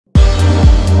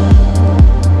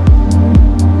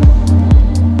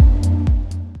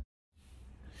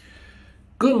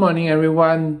Good morning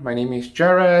everyone, my name is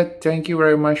Jared. Thank you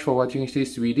very much for watching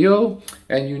this video.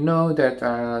 And you know that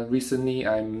recently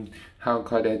I'm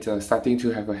starting to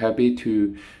have a habit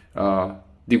to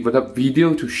develop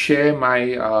video to share my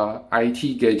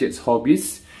IT gadgets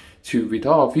hobbies with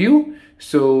all of you.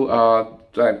 So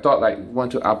I thought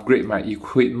want to upgrade my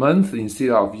equipment instead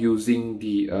of using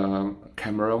the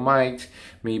camera mic.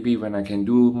 Maybe when I can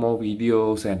do more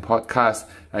videos and podcasts,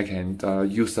 I can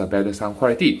use a better sound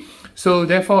quality. So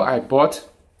therefore I bought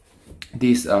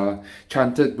this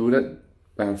Chanter Bullet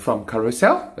from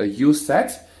Carousel, a used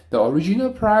set. The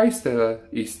original price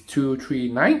is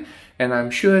 $239, and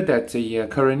I'm sure that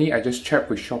currently I just checked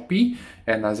with Shopee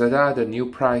and Lazada, the new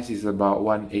price is about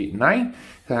 $189,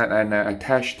 and I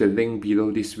attached the link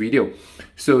below this video,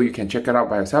 so you can check it out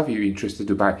by yourself if you're interested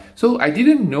to buy. So I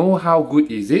didn't know how good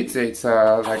is it. It's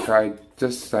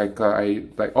like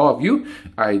all of you,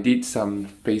 I did some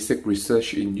basic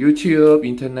research in YouTube,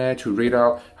 internet to read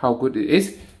out how good it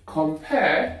is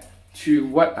compared to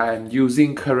what I'm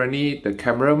using currently, the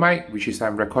camera mic, which is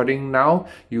I'm recording now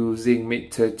using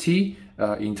mid-30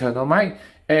 internal mic.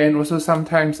 And also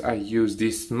sometimes I use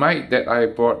this mic that I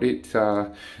bought it I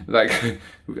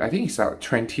think it's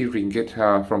 20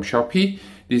 ringgit from Shopee.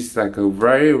 This is like a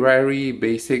very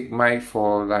basic mic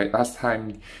for last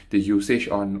time the usage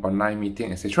on online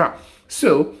meeting, etc.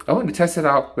 So I want to test it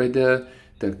out whether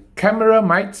the camera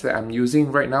mics that I'm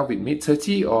using right now with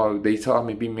mid-30 or later on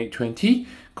maybe mid-20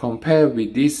 compare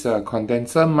with this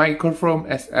condenser microphone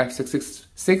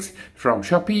SF666 from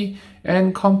Shopee,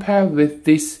 and compare with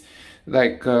this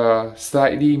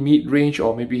slightly mid-range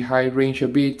or maybe high-range a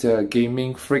bit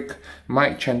Gaming Freak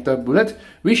Chanter Bullet.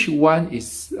 Which one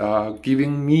is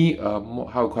giving me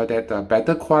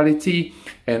better quality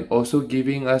and also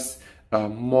giving us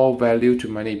more value to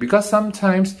money? Because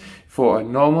sometimes for a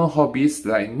normal hobbyist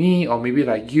like me or maybe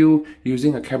like you,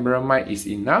 using a camera mic is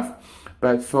enough.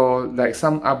 But for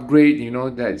some upgrade, you know,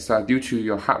 that's due to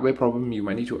your hardware problem, you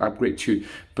might need to upgrade to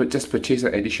just purchase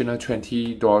an additional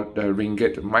 20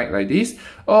 ringgit mic like this.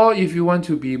 Or if you want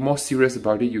to be more serious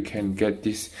about it, you can get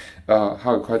this a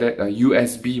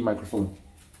USB microphone.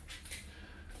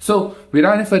 So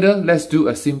without any further, let's do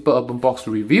a simple open box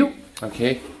review.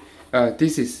 Okay,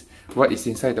 this is what is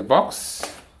inside the box.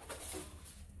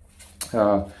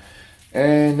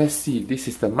 And let's see, this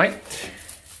is the mic.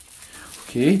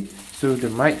 Okay. So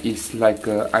the mic is like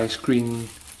a ice cream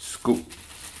scoop,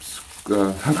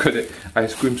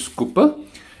 ice cream scooper.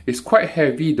 It's quite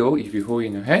heavy though if you hold it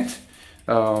in your hand.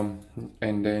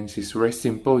 And then it's very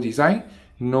simple design,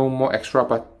 no more extra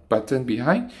button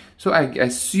behind. So I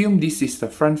assume this is the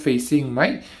front facing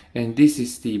mic, and this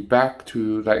is the back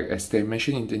to, as they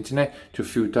mentioned in the internet, to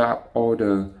filter up all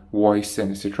the voice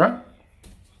and etc.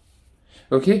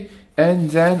 Okay,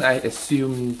 and then I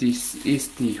assume this is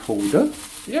the holder.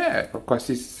 Yeah, of course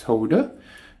this is holder.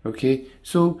 Okay,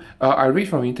 so I read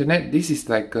from internet, this is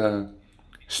like a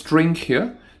string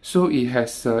here, so it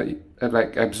has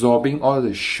absorbing all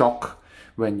the shock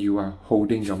when you are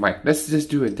holding your mic. Let's just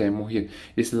do a demo here.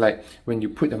 It's like when you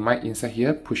put the mic inside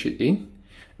here, push it in.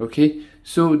 Okay,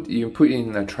 so you put it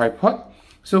in a tripod.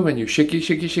 So when you shake it,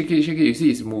 you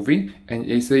see it's moving, and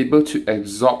it's able to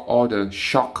absorb all the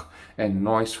shock and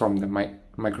noise from the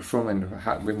microphone and the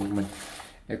hardware movement.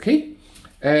 Okay,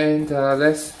 and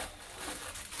let's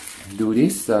do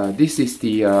this. This is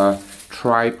the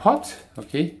tripod.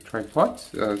 Okay,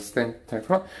 stand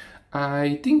tripod.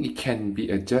 I think it can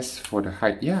be adjusted for the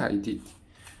height. Yeah, it did.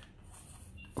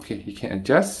 Okay, you can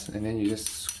adjust, and then you just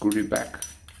screw it back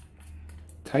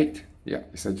tight. Yeah,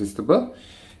 it's adjustable.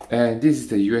 And this is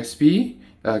the USB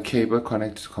cable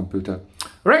connected to computer.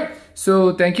 Alright,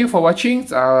 so thank you for watching.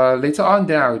 Later on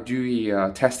then I'll do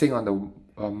a testing on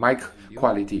the mic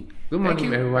quality. Good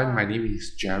morning everyone, my name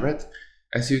is Jared.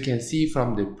 As you can see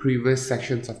from the previous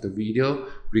sections of the video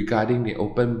regarding the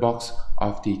open box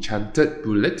of the Chanter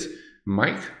Bullet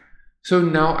mic, so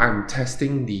now I'm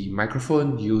testing the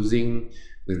microphone using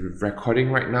the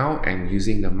recording right now and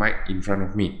using the mic in front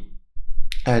of me.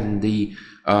 And the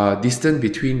distance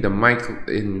between the mic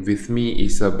with me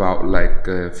is about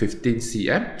 15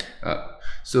 cm.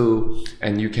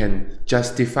 And you can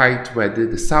justify whether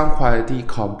the sound quality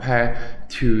compared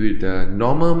to the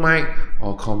normal mic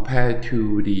or compared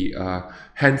to the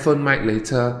handphone mic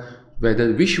later,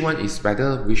 whether which one is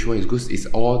better, which one is good, is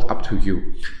all up to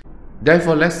you.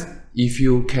 Therefore, if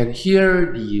you can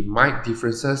hear the mic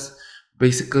differences,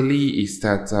 basically is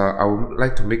that I would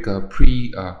like to make a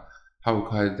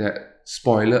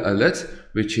spoiler alert,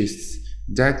 which is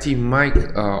that the mic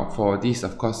for this,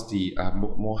 of course, the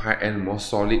more high-end, more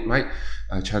solid mic,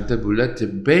 Chanter Bullet, the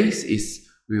bass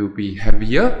will be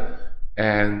heavier,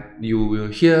 and you will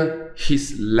hear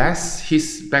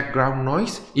his background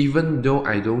noise, even though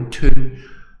I don't turn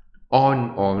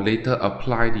on or later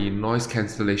apply the noise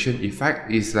cancellation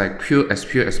effect. Is like pure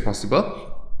as possible.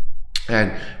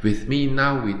 And with me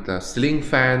now, with the ceiling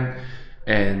fan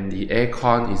and the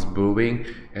aircon is blowing,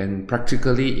 and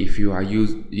practically if you are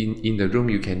in the room,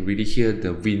 you can really hear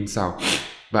the wind sound.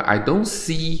 But I don't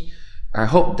see, I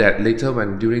hope that later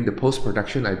when during the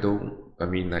post-production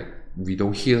we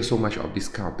don't hear so much of this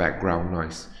kind of background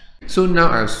noise. So now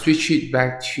I'll switch it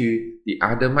back to the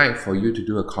other mic for you to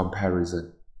do a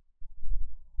comparison.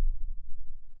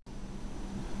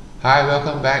 Hi,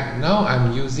 welcome back. Now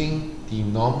I'm using the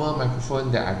normal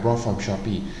microphone that I brought from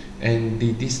Shopee, and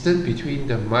the distance between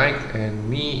the mic and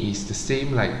me is the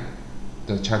same like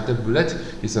the Chanter Bullet.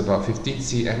 It's about 15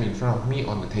 cm in front of me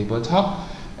on the tabletop,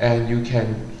 and you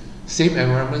can same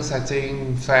environment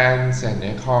setting, fans and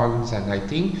aircons and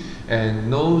lighting, and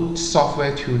no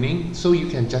software tuning, so you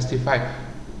can justify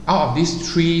out of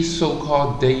these three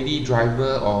so-called daily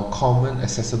driver or common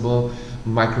accessible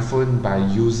microphone by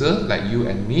user like you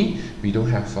and me. We don't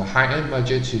have a high-end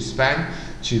budget to spend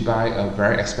to buy a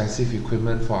very expensive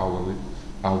equipment for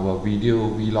our video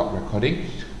vlog recording.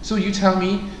 So you tell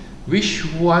me which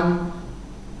one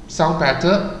sound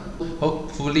better.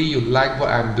 Hopefully you like what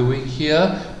I'm doing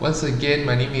here. Once again,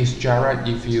 my name is Jared.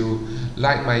 If you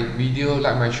like my video,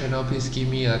 like my channel, please give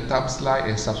me a thumbs like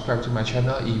and subscribe to my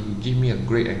channel. It will give me a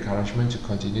great encouragement to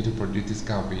continue to produce this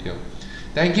kind of video.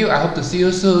 Thank you. I hope to see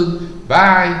you soon.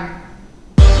 Bye.